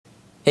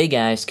Hey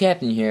guys,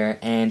 Captain here,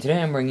 and today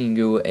I'm bringing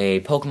you a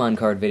Pokemon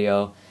card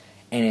video,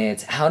 and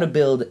it's how to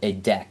build a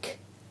deck.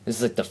 This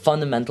is like the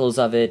fundamentals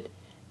of it,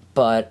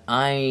 but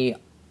I'm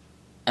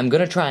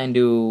gonna try and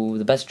do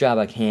the best job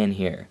I can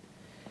here.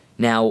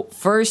 Now,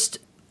 first,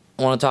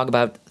 I want to talk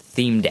about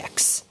theme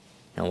decks.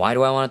 Now, why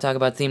do I want to talk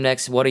about theme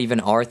decks? What even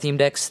are theme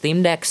decks?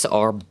 Theme decks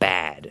are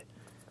bad.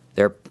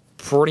 They're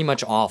pretty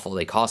much awful.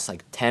 They cost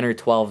like $10 or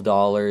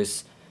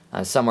 $12,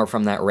 somewhere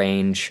from that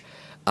range.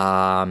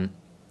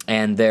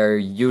 And they're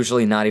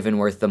usually not even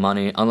worth the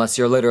money unless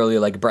you're literally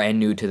like brand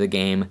new to the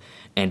game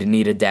and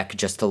need a deck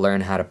just to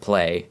learn how to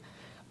play.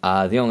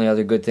 The only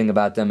other good thing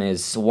about them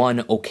is,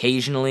 one,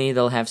 occasionally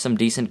they'll have some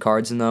decent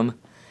cards in them,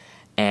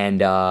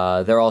 and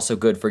they're also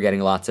good for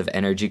getting lots of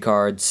energy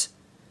cards,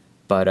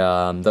 but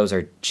those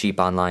are cheap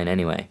online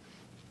anyway.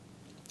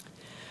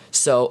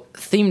 So,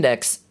 theme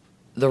decks,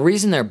 the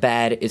reason they're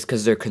bad is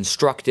because they're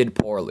constructed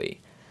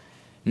poorly.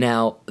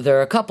 Now, there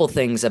are a couple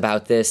things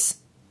about this,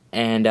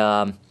 and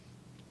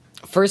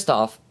first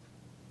off,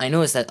 I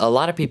noticed that a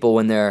lot of people,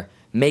 when they're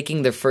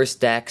making their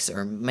first decks,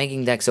 or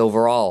making decks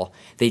overall,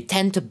 they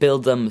tend to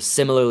build them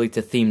similarly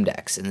to theme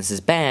decks. And this is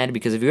bad,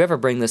 because if you ever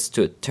bring this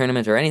to a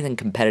tournament or anything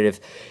competitive,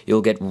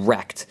 you'll get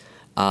wrecked.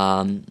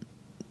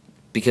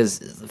 Because,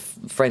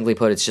 frankly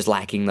put, it's just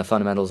lacking the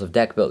fundamentals of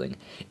deck building.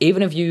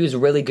 Even if you use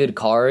really good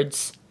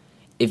cards,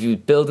 if you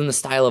build in the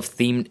style of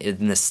theme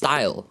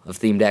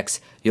decks,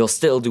 you'll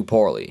still do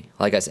poorly,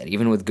 like I said,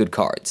 even with good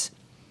cards.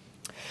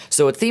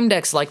 So what theme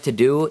decks like to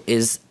do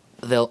is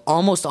they'll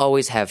almost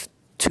always have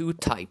two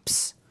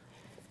types.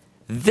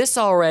 This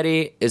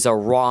already is a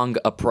wrong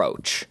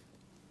approach.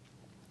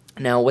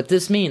 Now, what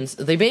this means,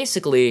 they make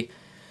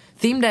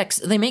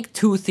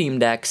two theme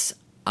decks,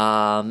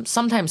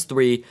 sometimes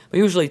three, but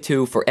usually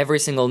two for every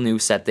single new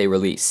set they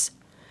release.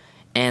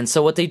 And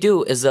so what they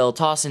do is they'll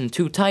toss in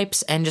two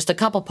types and just a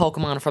couple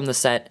Pokemon from the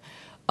set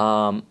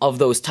of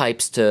those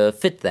types to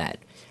fit that.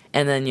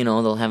 And then,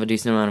 they'll have a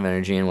decent amount of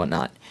energy and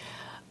whatnot.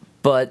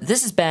 But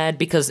this is bad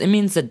because it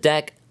means the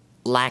deck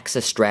lacks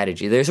a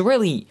strategy. There's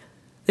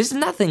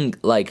nothing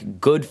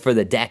like good for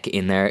the deck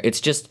in there.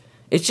 It's just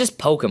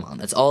Pokemon.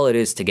 That's all it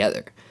is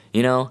together.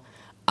 There's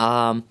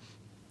no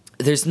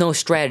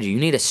strategy. You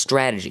need a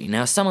strategy.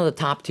 Now, some of the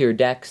top tier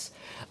decks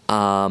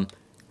out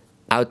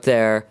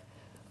there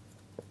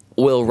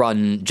will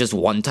run just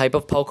one type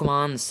of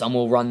Pokemon. Some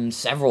will run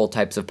several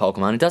types of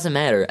Pokemon. It doesn't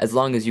matter as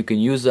long as you can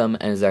use them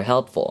and as they're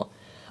helpful.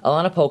 A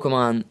lot of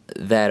Pokemon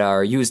that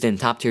are used in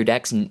top-tier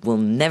decks will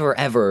never,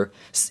 ever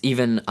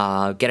even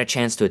get a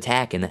chance to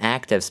attack in the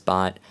active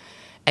spot,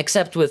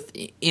 except with,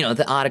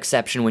 the odd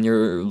exception when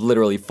you're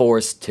literally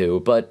forced to,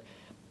 but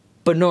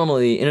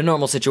normally, in a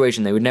normal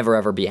situation, they would never,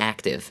 ever be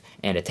active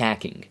and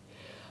attacking,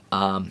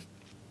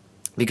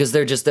 because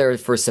they're just there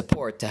for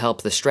support to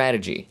help the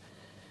strategy.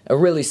 A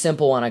really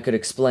simple one I could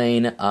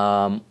explain,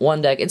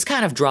 one deck, it's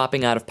kind of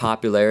dropping out of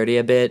popularity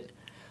a bit,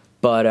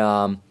 but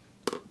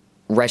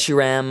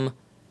Reshiram,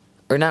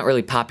 or not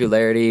really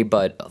popularity,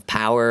 but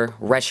power,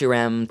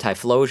 Reshiram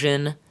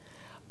Typhlosion,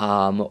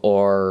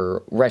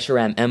 or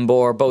Reshiram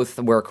Emboar, both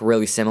work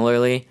really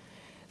similarly.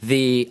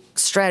 The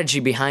strategy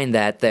behind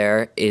that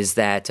there is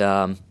that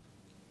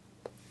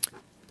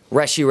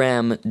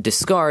Reshiram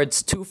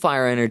discards 2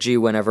 fire energy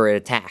whenever it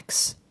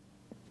attacks.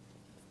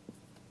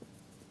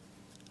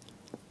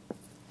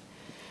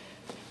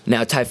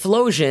 Now,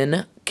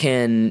 Typhlosion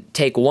can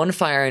take 1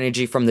 fire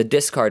energy from the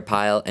discard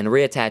pile and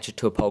reattach it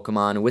to a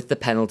Pokemon with the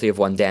penalty of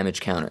 1 damage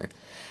counter.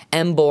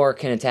 Emboar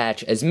can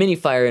attach as many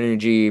fire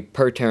energy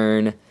per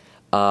turn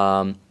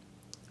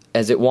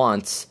as it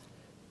wants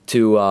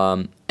to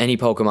any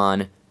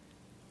Pokemon,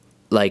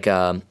 like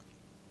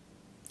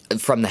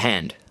from the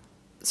hand.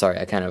 Sorry,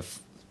 I kind of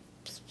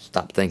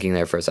stopped thinking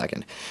there for a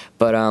second.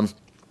 But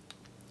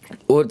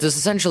what this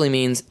essentially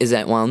means is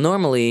that while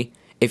normally,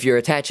 if you're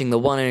attaching the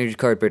 1 energy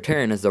card per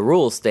turn as the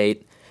rules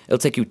state, it'll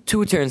take you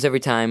 2 turns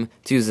every time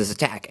to use this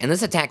attack. And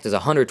this attack does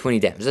 120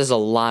 damage. This is a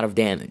lot of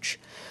damage.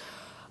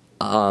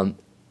 What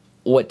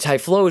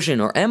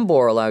Typhlosion or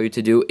Emboar allow you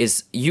to do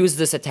is use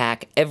this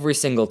attack every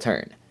single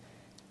turn.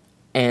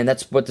 And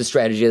that's what the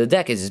strategy of the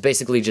deck is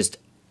basically just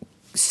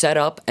set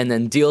up and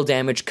then deal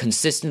damage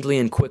consistently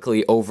and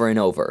quickly over and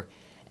over.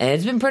 And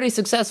it's been pretty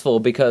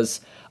successful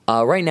because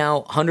right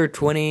now,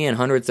 120 and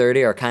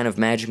 130 are kind of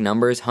magic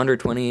numbers.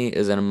 120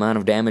 is an amount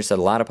of damage that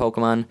a lot of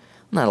Pokemon,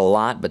 not a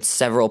lot, but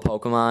several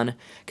Pokemon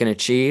can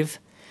achieve.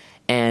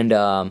 And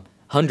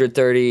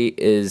 130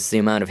 is the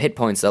amount of hit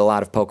points that a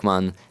lot of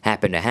Pokemon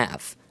happen to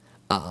have.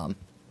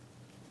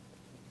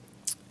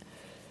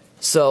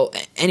 So,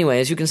 anyway,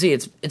 as you can see,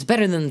 it's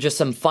better than just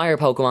some fire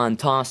Pokemon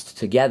tossed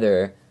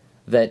together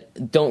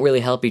that don't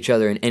really help each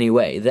other in any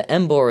way. The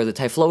Emboar or the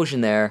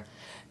Typhlosion there,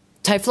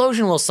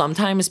 Typhlosion will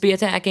sometimes be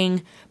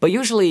attacking, but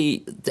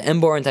usually the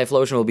Emboar and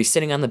Typhlosion will be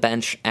sitting on the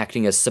bench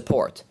acting as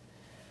support.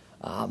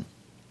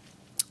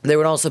 There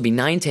would also be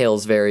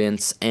Ninetales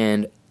variants,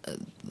 and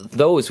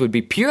those would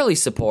be purely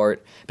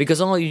support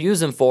because all you use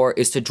them for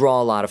is to draw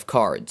a lot of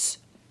cards.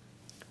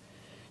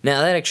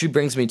 Now that actually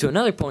brings me to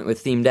another point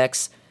with theme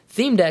decks.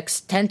 theme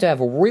decks tend to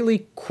have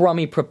really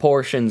crummy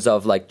proportions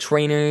of like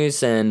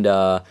trainers and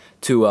to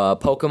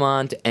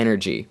Pokemon to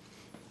energy.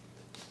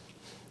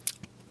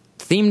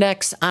 Theme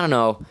decks, I don't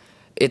know,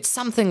 it's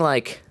something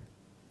like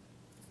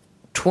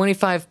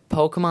 25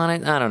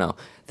 Pokemon, I don't know.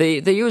 They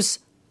use,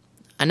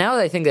 and now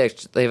that I think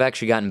they've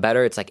actually gotten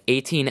better, it's like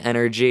 18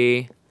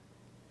 energy,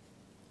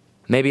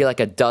 maybe like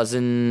a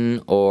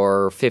dozen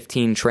or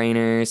 15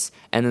 trainers,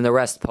 and then the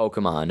rest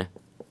Pokemon.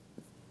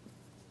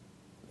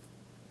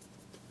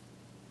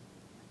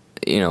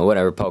 You know,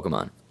 whatever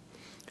Pokemon.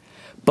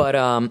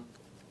 But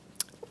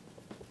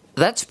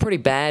that's pretty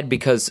bad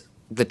because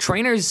the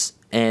trainers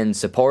and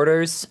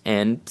supporters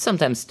and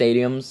sometimes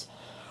stadiums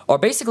are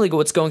basically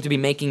what's going to be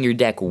making your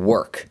deck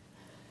work.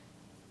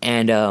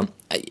 And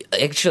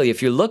actually,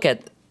 if you look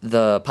at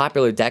the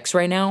popular decks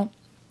right now,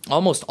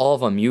 almost all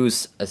of them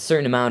use a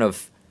certain amount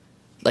of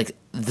like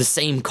the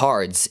same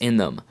cards in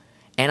them.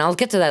 And I'll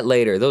get to that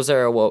later. Those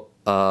are what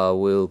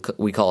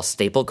we call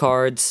staple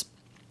cards.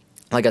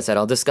 Like I said,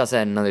 I'll discuss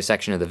that in another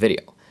section of the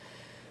video.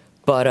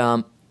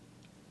 But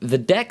the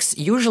decks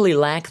usually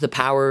lack the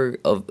power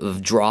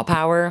of draw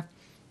power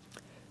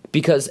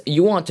because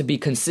you want to be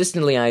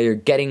consistently either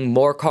getting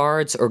more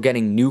cards or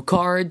getting new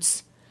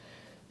cards,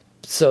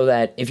 so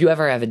that if you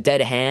ever have a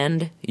dead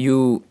hand,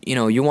 you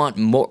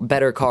want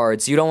better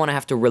cards. You don't want to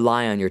have to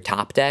rely on your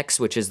top decks,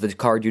 which is the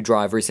card you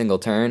draw every single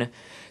turn,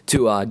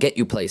 to get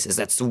you places.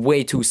 That's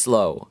way too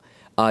slow.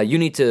 You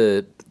need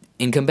to,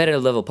 in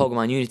competitive level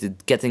Pokemon, you need to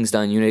get things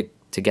done. You need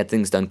to get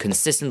things done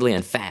consistently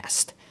and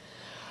fast.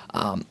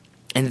 And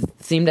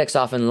theme decks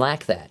often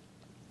lack that.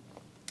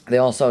 They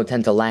also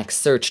tend to lack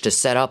search to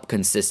set up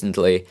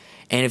consistently.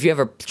 And if you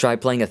ever try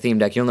playing a theme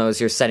deck, you'll notice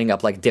you're setting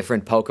up like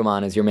different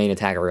Pokemon as your main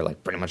attacker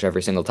like pretty much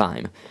every single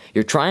time.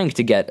 You're trying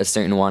to get a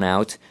certain one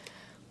out,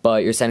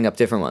 but you're setting up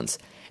different ones.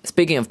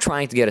 Speaking of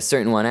trying to get a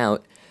certain one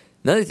out,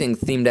 another thing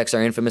theme decks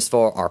are infamous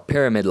for are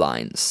pyramid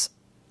lines.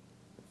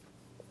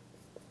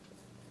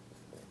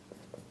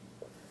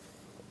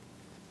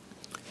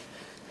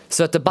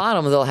 So at the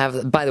bottom, they'll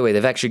have, by the way,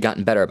 they've actually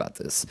gotten better about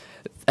this.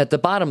 At the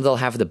bottom, they'll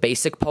have the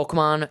basic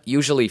Pokemon,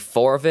 usually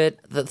 4 of it.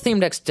 The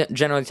theme decks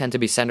generally tend to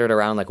be centered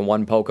around like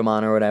one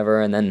Pokemon or whatever,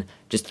 and then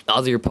just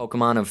other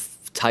Pokemon of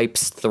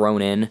types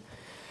thrown in.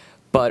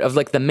 But of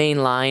like the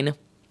main line,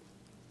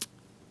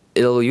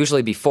 it'll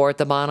usually be 4 at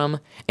the bottom,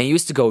 and it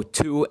used to go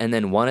 2 and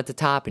then 1 at the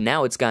top, and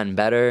now it's gotten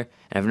better,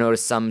 and I've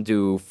noticed some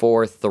do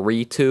 4,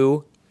 3,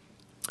 2.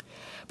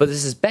 But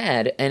this is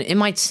bad, and it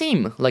might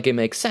seem like it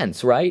makes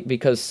sense, right?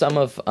 Because some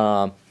of,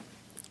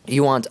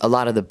 you want a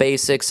lot of the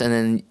basics, and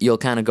then you'll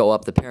kind of go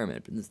up the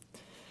pyramid.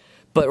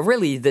 But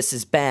really, this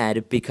is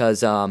bad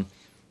because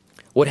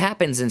what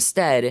happens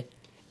instead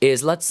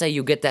is, let's say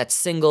you get that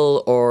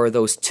single or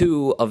those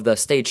 2 of the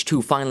stage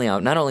 2 finally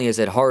out. Not only is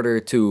it harder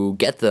to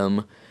get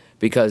them,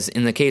 because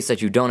in the case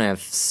that you don't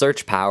have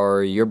search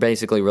power, you're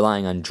basically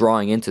relying on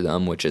drawing into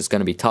them, which is going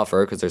to be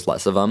tougher because there's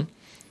less of them.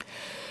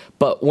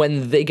 But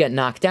when they get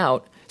knocked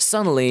out,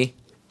 suddenly,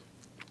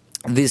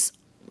 this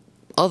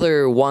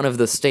other one of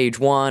the stage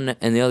 1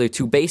 and the other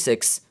 2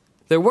 basics,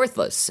 they're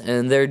worthless,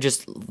 and they're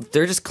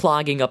just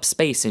clogging up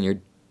space in your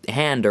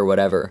hand or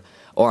whatever,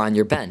 or on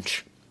your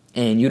bench,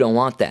 and you don't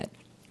want that.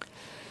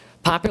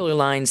 Popular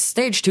lines,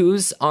 stage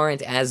 2s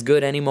aren't as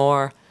good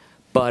anymore,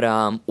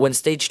 but when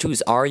stage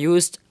 2s are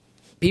used,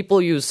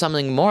 people use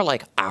something more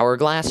like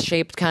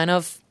hourglass-shaped, kind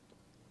of.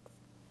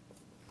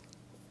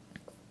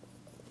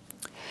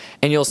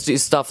 And you'll see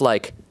stuff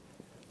like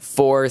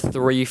 4,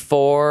 3,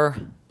 4,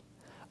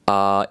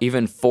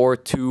 even 4,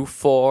 2,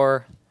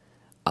 4,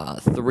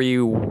 3,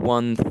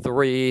 1,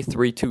 3,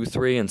 3, 2,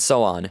 3, and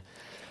so on.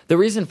 The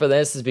reason for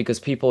this is because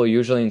people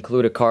usually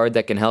include a card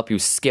that can help you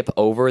skip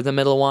over the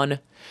middle one.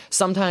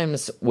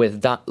 Sometimes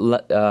with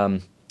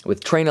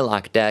trainer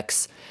lock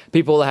decks,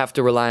 people will have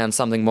to rely on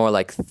something more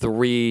like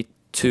 3,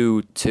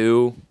 2,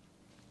 2,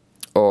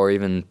 or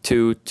even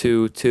 2,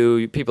 2,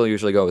 2. People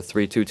usually go with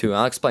 3, 2, 2.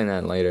 I'll explain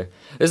that later.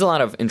 There's a lot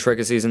of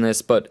intricacies in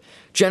this, but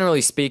generally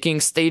speaking,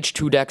 stage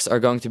 2 decks are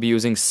going to be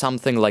using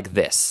something like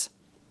this.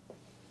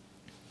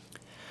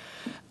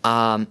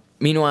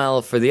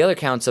 Meanwhile, for the other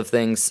counts of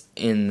things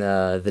in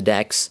the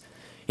decks,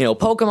 you know,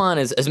 Pokemon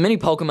is as many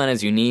Pokemon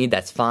as you need,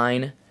 that's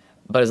fine.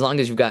 But as long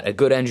as you've got a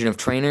good engine of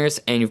trainers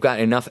and you've got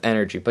enough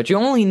energy. But you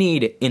only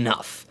need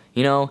enough,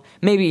 you know?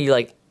 Maybe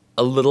like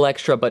a little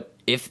extra, but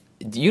if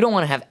you don't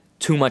want to have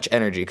too much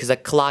energy, because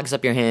that clogs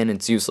up your hand and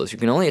it's useless. You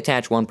can only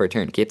attach 1 per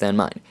turn, keep that in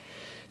mind.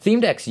 Theme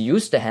decks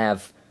used to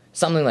have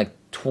something like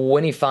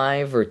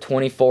 25 or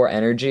 24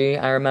 energy,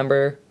 I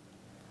remember.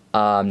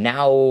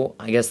 Now,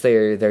 I guess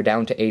they're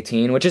down to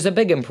 18, which is a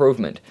big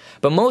improvement.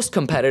 But most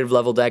competitive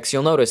level decks,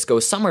 you'll notice, go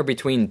somewhere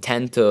between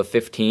 10 to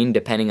 15,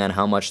 depending on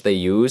how much they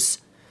use.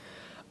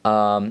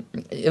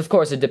 Of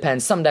course, it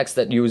depends. Some decks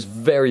that use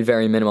very,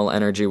 very minimal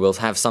energy will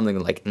have something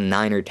like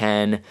 9 or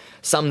 10.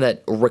 Some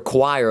that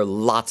require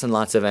lots and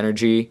lots of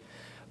energy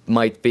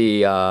might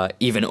be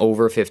even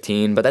over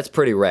 15, but that's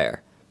pretty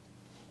rare.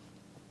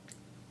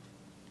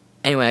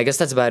 Anyway, I guess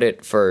that's about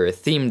it for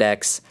theme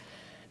decks.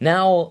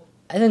 Now,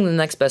 I think the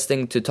next best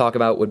thing to talk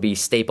about would be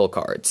staple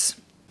cards.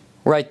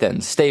 Right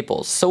then,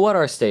 staples. So what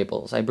are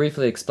staples? I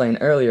briefly explained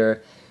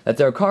earlier that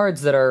there are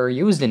cards that are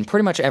used in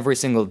pretty much every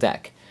single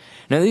deck.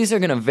 Now these are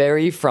going to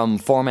vary from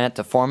format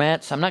to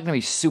format, so I'm not going to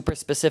be super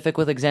specific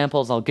with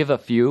examples. I'll give a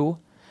few,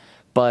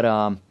 but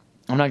I'm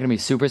not going to be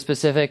super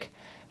specific,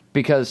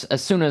 because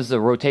as soon as the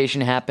rotation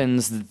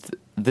happens,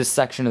 this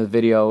section of the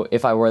video,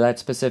 if I were that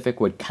specific,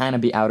 would kind of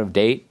be out of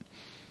date.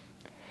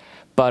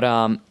 But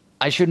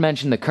I should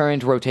mention the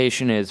current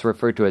rotation is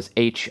referred to as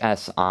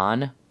HS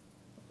on.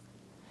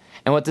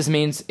 And what this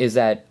means is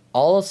that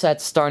all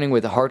sets starting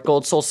with Heart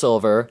Gold, Soul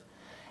Silver,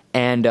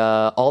 and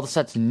all the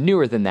sets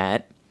newer than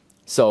that,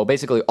 so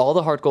basically all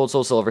the Heart Gold,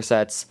 Soul Silver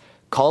sets,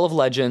 Call of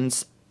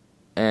Legends,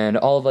 and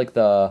all of like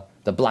the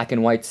black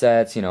and white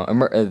sets, you know,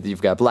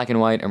 you've got black and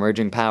white,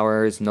 Emerging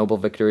Powers, Noble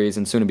Victories,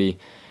 and soon to be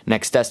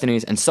Next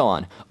Destinies, and so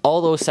on.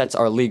 All those sets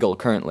are legal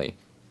currently.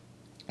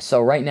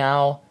 So right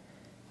now,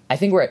 I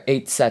think we're at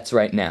 8 sets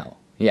right now.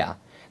 Yeah.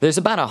 There's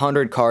about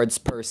 100 cards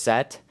per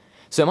set.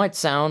 So it might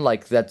sound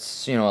like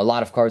that's, you know, a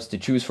lot of cards to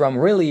choose from.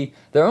 Really,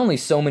 there are only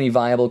so many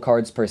viable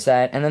cards per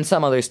set, and then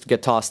some others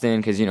get tossed in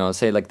because, you know,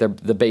 say like they're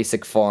the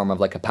basic form of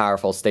like a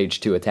powerful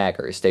Stage 2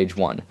 attacker, Stage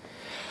 1.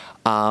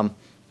 But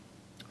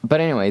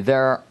anyway,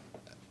 the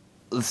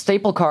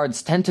staple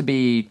cards tend to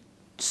be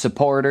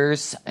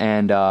supporters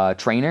and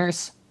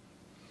trainers.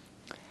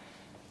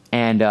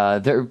 And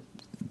they're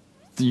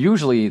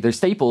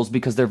staples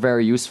because they're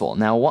very useful.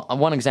 Now,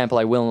 one example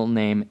I will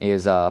name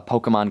is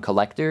Pokemon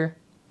Collector.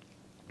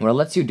 What it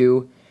lets you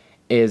do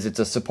is it's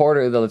a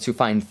supporter that lets you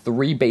find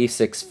 3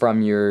 basics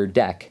from your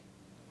deck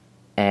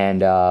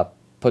and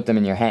put them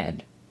in your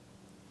hand,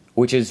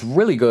 which is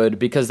really good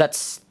because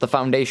that's the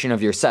foundation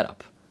of your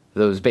setup.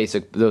 Those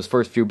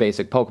first few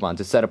basic Pokemon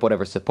to set up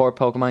whatever support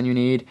Pokemon you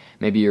need.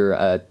 Maybe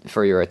you're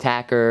for your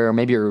attacker, or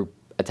maybe your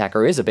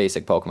attacker is a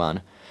basic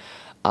Pokemon.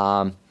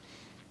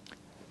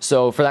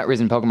 So for that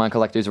reason, Pokemon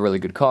Collector is a really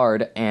good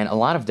card, and a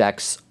lot of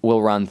decks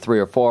will run 3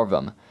 or 4 of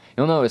them.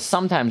 You'll notice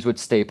sometimes with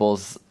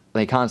staples,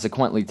 they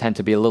consequently tend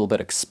to be a little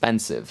bit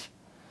expensive.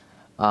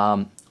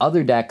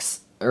 Other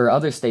decks, or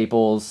other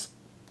staples,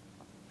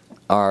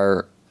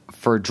 are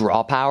for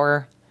draw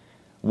power.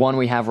 One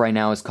we have right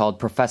now is called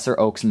Professor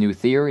Oak's New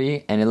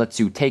Theory, and it lets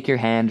you take your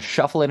hand,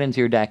 shuffle it into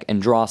your deck, and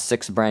draw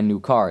 6 brand new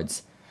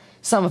cards.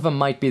 Some of them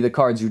might be the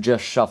cards you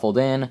just shuffled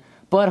in,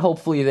 but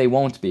hopefully they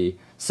won't be.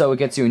 So it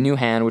gets you a new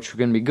hand, which is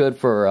going to be good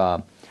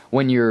for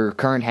when your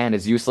current hand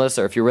is useless,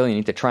 or if you really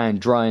need to try and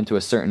draw into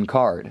a certain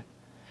card.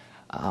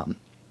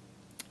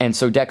 And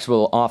so decks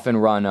will often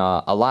run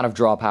a lot of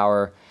draw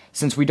power.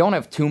 Since we don't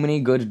have too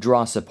many good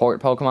draw support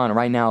Pokemon,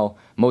 right now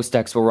most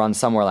decks will run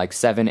somewhere like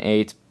 7,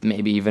 8,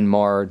 maybe even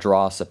more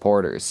draw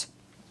supporters.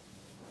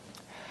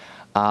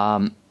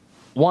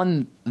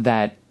 One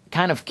that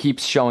kind of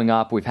keeps showing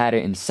up, we've had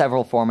it in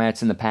several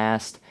formats in the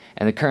past,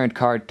 and the current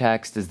card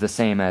text is the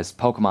same as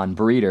Pokemon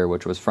Breeder,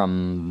 which was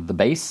from the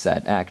base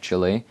set,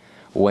 actually,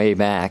 way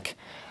back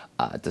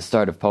at the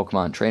start of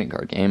Pokemon Trading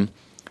Card Game.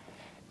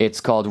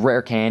 It's called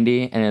Rare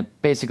Candy, and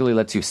it basically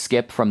lets you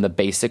skip from the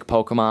basic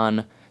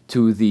Pokemon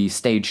to the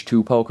Stage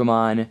 2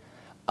 Pokemon,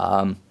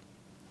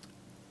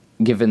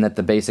 given that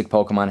the basic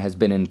Pokemon has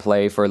been in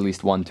play for at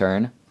least 1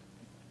 turn.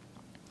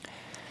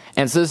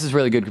 And so this is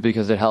really good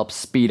because it helps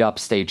speed up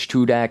Stage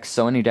 2 decks,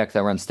 so any deck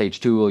that runs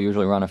Stage 2 will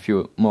usually run a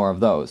few more of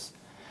those.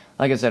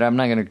 Like I said, I'm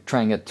not going to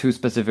try and get too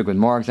specific with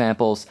more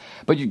examples,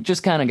 but you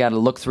just kind of got to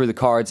look through the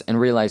cards and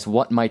realize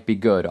what might be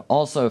good.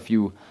 Also, if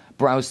you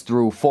browse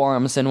through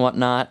forums and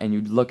whatnot, and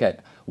you look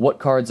at what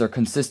cards are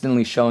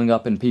consistently showing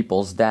up in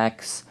people's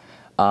decks,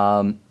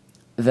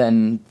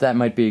 then that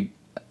might be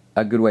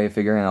a good way of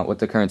figuring out what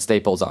the current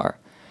staples are.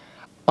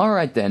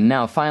 Alright then,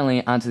 now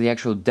finally onto the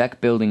actual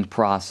deck building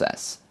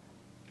process.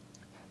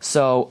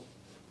 So,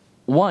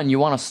 one, you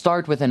want to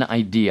start with an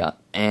idea,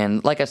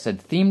 and like I said,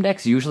 theme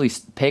decks usually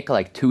pick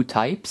like 2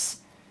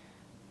 types,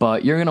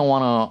 but you're going to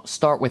want to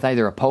start with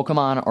either a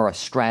Pokemon or a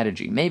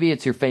strategy. Maybe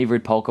it's your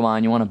favorite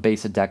Pokemon, you want to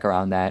base a deck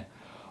around that.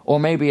 Or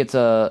maybe it's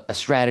a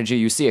strategy,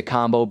 you see a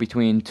combo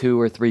between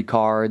 2 or 3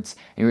 cards,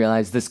 and you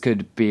realize this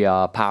could be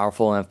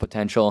powerful and have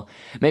potential.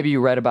 Maybe you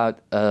read about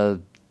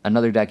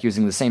another deck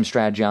using the same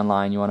strategy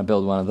online, you want to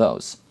build one of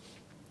those.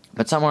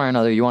 But somewhere or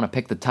another, you want to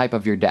pick the type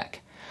of your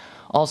deck.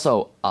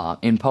 Also,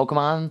 in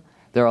Pokemon,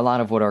 there are a lot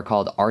of what are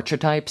called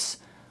archetypes,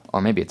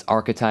 or maybe it's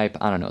archetype,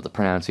 I don't know the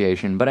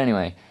pronunciation, but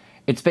anyway,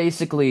 it's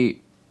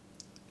basically,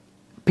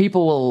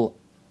 people will,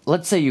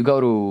 let's say you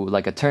go to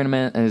like a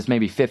tournament and there's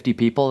maybe 50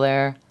 people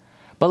there,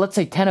 but let's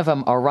say 10 of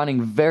them are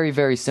running very,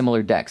 very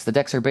similar decks. The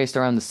decks are based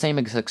around the same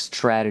exact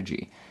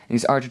strategy.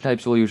 These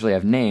archetypes will usually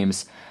have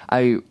names.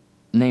 I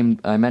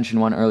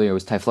mentioned one earlier, it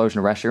was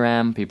Typhlosion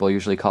Reshiram. People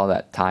usually call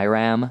that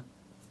Tyram,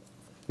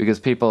 because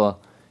people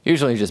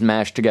usually just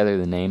mash together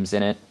the names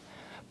in it.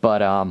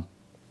 But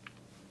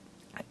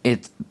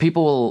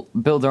people will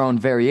build their own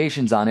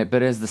variations on it,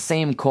 but it has the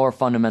same core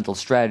fundamental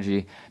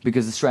strategy,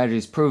 because the strategy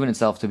has proven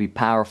itself to be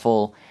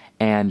powerful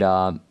and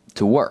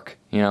to work,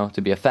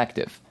 to be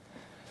effective.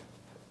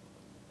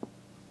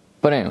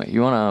 But anyway, you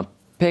want to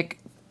pick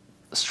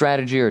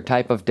strategy or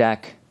type of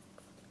deck,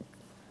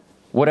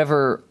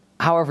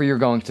 however you're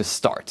going to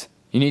start.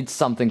 You need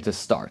something to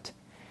start.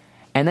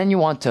 And then you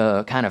want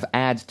to kind of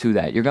add to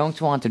that. You're going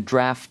to want to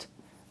draft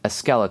a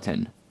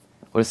skeleton.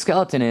 What a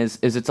skeleton is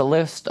it's a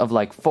list of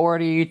like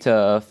 40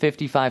 to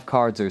 55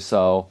 cards or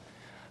so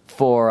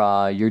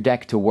for your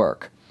deck to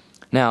work.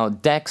 Now,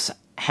 decks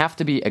have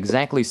to be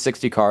exactly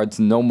 60 cards,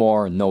 no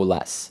more, no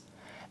less.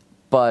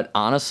 But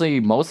honestly,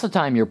 most of the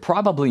time, you're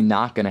probably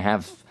not going to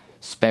have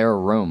spare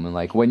room.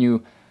 Like,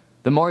 the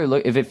more you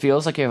look, if it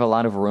feels like you have a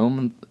lot of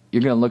room,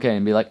 you're going to look at it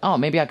and be like, oh,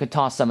 maybe I could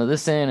toss some of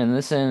this in, and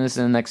this in, and this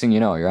in, and the next thing you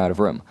know, you're out of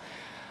room.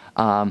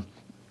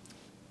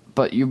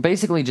 But you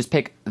basically just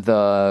pick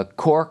the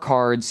core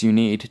cards you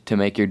need to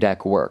make your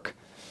deck work.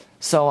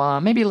 So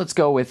maybe let's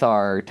go with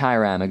our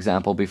Tyram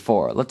example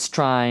before. Let's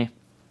try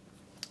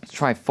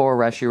 4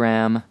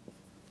 Reshiram.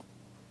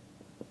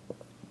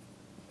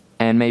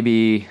 And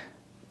maybe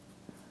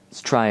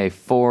let's try a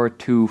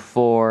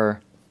 4/2/4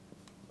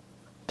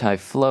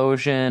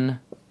 Typhlosion.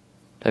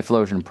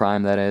 Typhlosion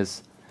Prime, that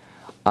is.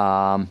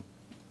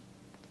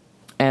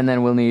 And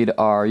then we'll need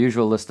our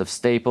usual list of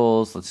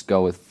staples. Let's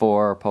go with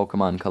 4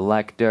 Pokemon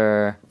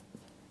Collector.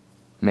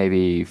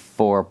 Maybe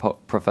 4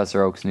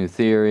 Professor Oak's New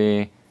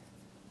Theory.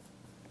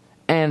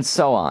 And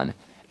so on.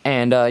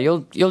 And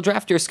you'll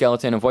draft your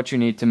skeleton of what you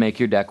need to make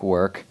your deck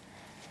work.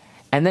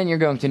 And then you're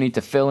going to need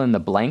to fill in the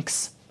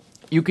blanks.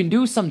 You can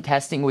do some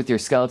testing with your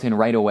skeleton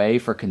right away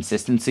for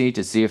consistency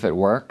to see if it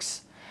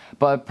works.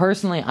 But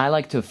personally, I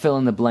like to fill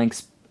in the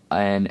blanks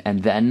and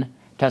then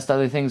test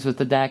other things with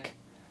the deck.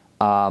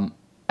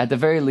 At the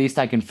very least,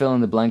 I can fill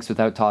in the blanks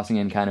without tossing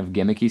in kind of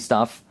gimmicky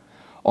stuff.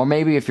 Or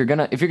maybe if you're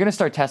gonna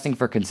start testing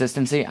for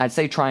consistency, I'd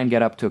say try and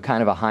get up to a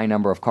kind of a high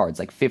number of cards,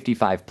 like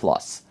 55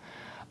 plus.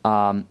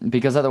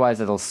 Because otherwise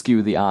it'll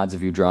skew the odds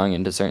of you drawing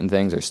into certain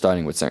things or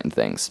starting with certain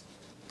things.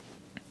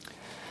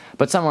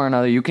 But somewhere or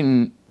another, you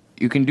can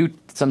do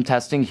some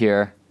testing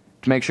here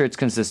to make sure it's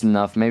consistent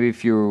enough. Maybe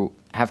if you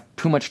have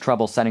too much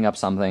trouble setting up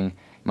something, you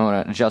might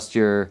want to adjust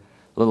your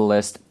little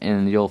list,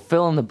 and you'll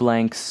fill in the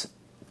blanks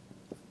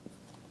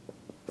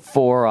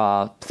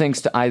for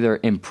things to either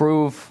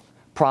improve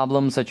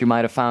problems that you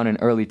might have found in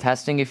early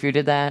testing if you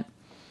did that,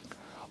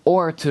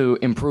 or to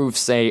improve,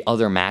 say,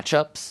 other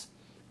matchups.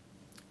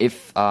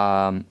 If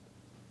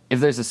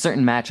there's a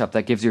certain matchup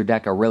that gives your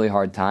deck a really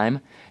hard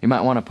time, you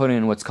might want to put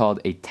in what's called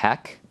a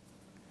tech.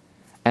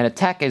 And a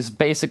tech is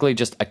basically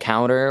just a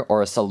counter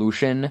or a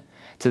solution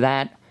to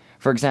that.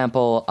 For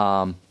example,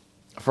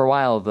 for a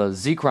while, the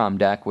Zekrom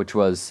deck, which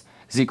was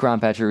Zekrom,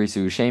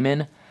 Pachirisu,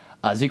 Shaman,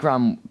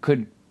 Zekrom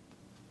could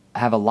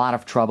have a lot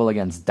of trouble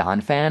against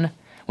Donphan.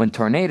 When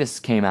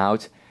Tornadus came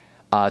out,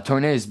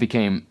 Tornadus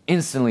became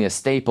instantly a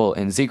staple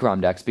in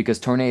Zekrom decks because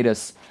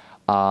Tornadus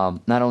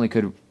not only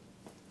could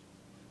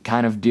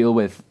kind of deal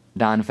with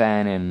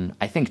Donphan in,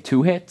 I think,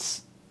 2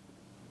 hits.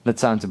 That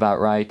sounds about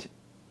right.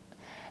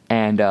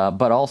 And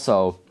but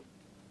also,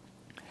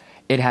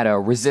 it had a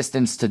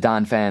resistance to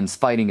Donphan's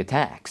fighting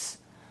attacks,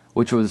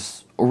 which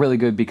was really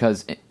good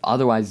because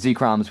otherwise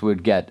Zekroms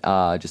would get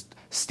just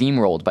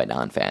steamrolled by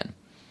Donphan.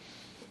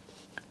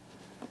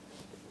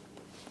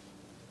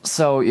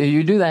 So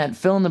you do that,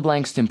 fill in the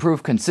blanks to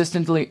improve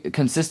consistency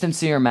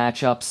or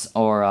matchups,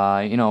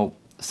 or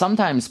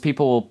sometimes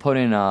people will put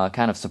in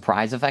kind of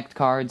surprise effect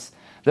cards.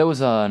 There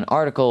was an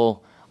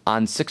article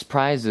on 6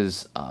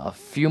 prizes a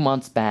few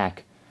months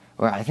back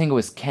where I think it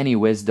was Kenny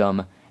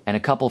Wisdom and a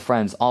couple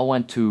friends all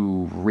went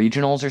to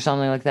regionals or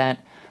something like that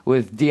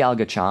with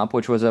Dialga-Chomp,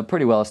 which was a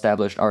pretty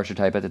well-established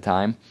archetype at the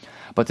time.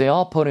 But they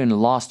all put in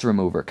Lost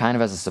Remover, kind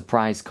of as a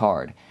surprise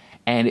card.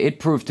 And it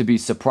proved to be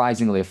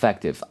surprisingly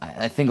effective.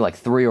 I think like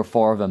 3 or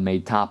 4 of them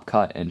made top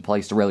cut and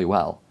placed really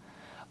well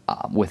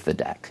with the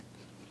deck.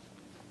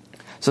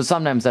 So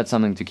sometimes that's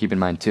something to keep in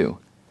mind too.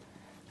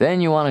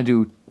 Then you want to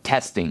do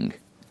testing.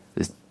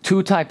 There's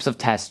 2 types of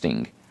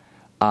testing.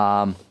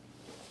 The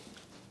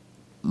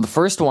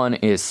first one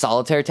is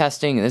solitaire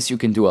testing, and this you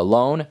can do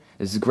alone.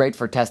 This is great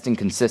for testing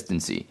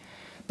consistency.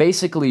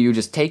 Basically, you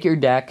just take your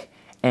deck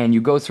and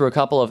you go through a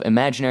couple of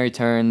imaginary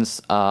turns,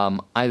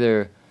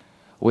 either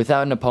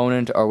without an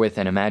opponent or with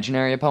an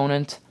imaginary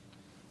opponent.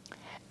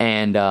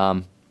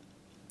 And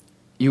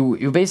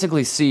you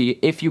basically see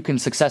if you can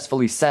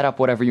successfully set up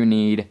whatever you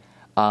need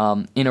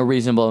in a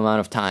reasonable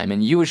amount of time.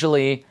 And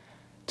usually,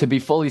 to be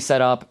fully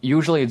set up,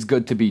 usually it's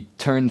good to be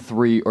turn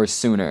 3 or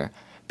sooner,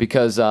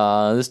 because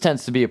this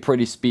tends to be a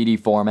pretty speedy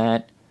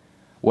format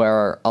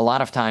where a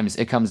lot of times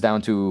it comes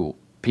down to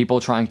people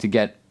trying to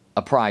get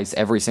a prize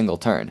every single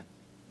turn,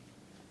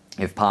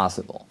 if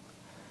possible.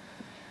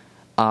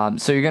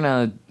 So you're going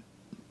to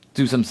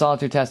do some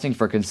solitaire testing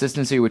for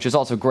consistency, which is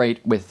also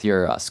great with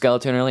your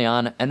skeleton early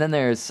on. And then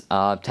there's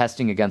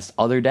testing against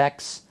other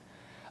decks,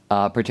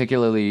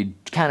 particularly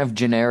kind of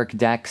generic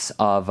decks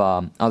of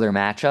other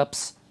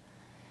matchups.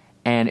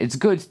 And it's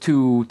good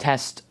to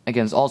test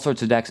against all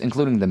sorts of decks,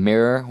 including the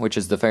Mirror, which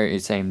is the very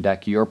same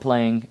deck you're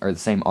playing, or the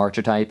same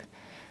archetype,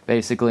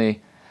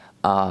 basically.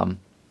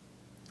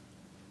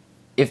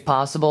 If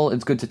possible,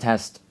 it's good to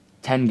test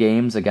 10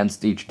 games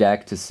against each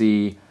deck to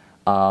see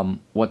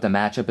what the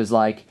matchup is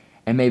like,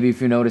 and maybe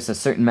if you notice a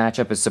certain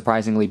matchup is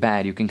surprisingly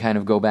bad, you can kind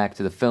of go back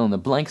to the fill in the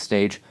blank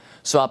stage,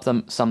 swap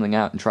something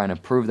out, and try and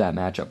improve that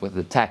matchup with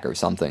a tech or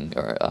something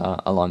or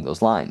along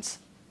those lines.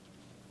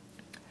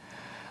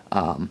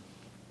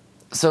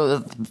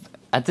 So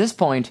at this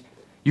point,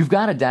 you've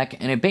got a deck,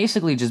 and it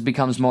basically just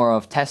becomes more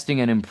of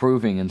testing and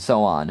improving and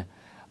so on,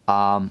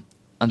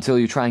 until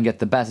you try and get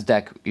the best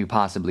deck you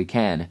possibly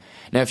can.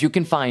 Now, if you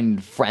can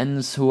find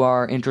friends who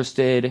are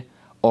interested,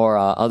 or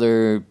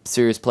other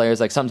serious players,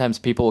 like sometimes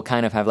people will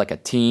kind of have like a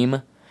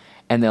team,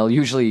 and they'll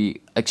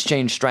usually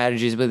exchange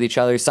strategies with each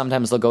other.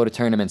 Sometimes they'll go to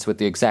tournaments with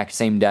the exact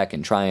same deck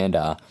and try and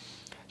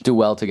do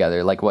well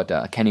together, like what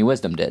Kenny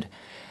Wisdom did.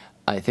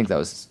 I think that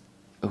was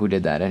who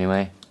did that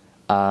anyway.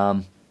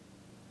 But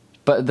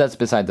that's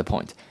beside the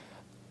point.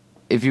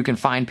 If you can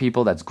find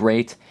people, that's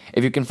great.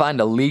 If you can find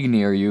a league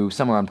near you,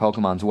 somewhere on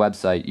Pokemon's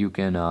website, you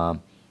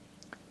can,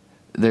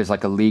 there's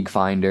like a league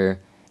finder,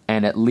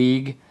 and at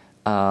League,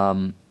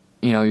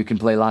 you know, you can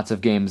play lots of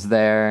games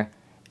there,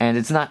 and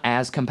it's not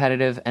as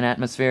competitive an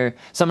atmosphere.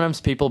 Sometimes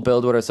people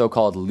build what are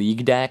so-called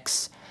league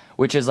decks,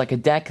 which is like a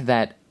deck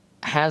that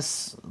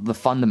has the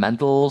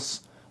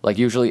fundamentals. Like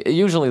usually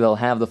they'll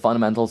have the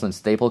fundamentals and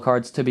staple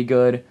cards to be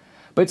good,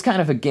 but it's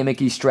kind of a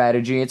gimmicky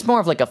strategy. It's more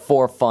of like a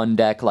for fun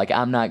deck. Like,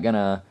 I'm not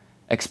gonna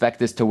expect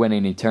this to win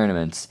any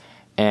tournaments,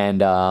 and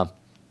but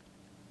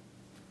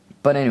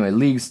anyway,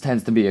 leagues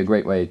tends to be a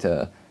great way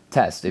to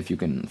test if you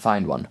can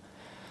find one.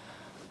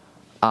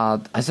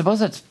 I suppose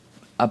that's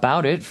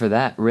about it for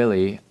that,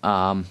 really.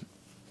 I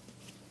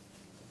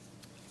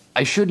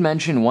should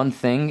mention one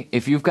thing.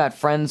 If you've got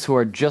friends who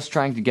are just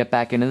trying to get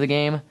back into the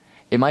game,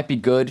 it might be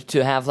good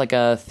to have like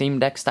a theme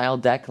deck style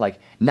deck. Like,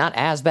 not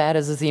as bad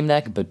as a theme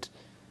deck, but,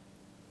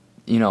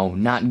 you know,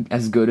 not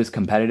as good as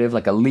competitive.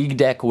 Like, a league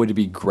deck would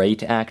be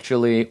great,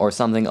 actually, or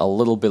something a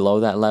little below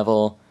that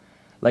level.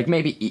 Like,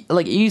 maybe,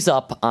 like, ease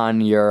up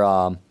on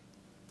your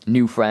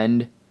new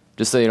friend,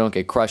 just so you don't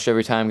get crushed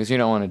every time, because you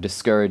don't want to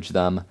discourage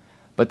them.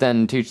 But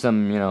then teach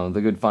them, you know, the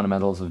good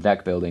fundamentals of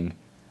deck building.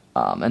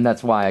 And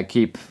that's why I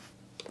keep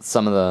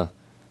some of the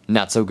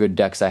not-so-good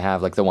decks I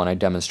have, like the one I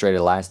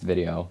demonstrated last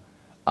video,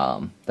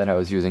 that I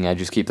was using. I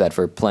just keep that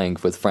for playing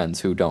with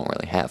friends who don't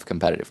really have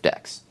competitive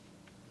decks.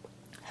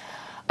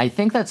 I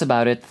think that's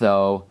about it,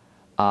 though.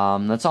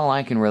 That's all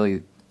I can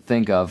really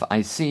think of.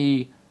 I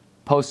see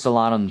posts a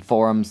lot on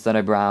forums that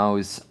I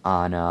browse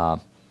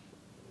on,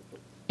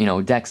 you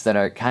know, decks that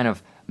are kind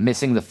of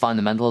missing the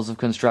fundamentals of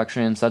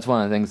construction, so that's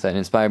one of the things that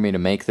inspired me to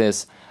make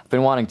this. I've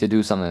been wanting to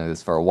do something like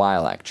this for a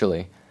while,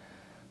 actually.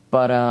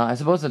 But I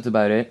suppose that's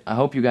about it. I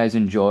hope you guys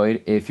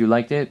enjoyed. If you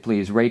liked it,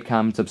 please rate,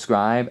 comment,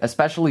 subscribe.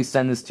 Especially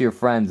send this to your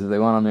friends if they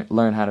want to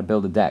learn how to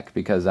build a deck,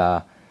 because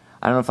I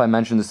don't know if I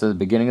mentioned this at the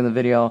beginning of the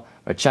video,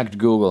 but I checked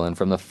Google, and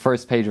from the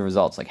first page of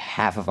results, like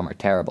half of them are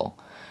terrible.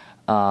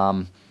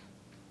 But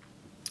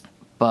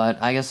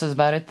I guess that's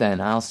about it then.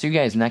 I'll see you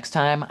guys next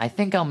time. I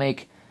think I'll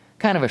make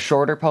kind of a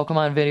shorter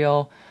Pokemon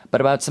video,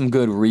 but about some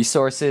good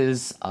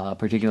resources,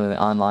 particularly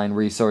online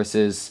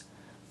resources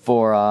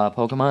for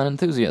Pokemon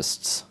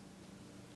enthusiasts.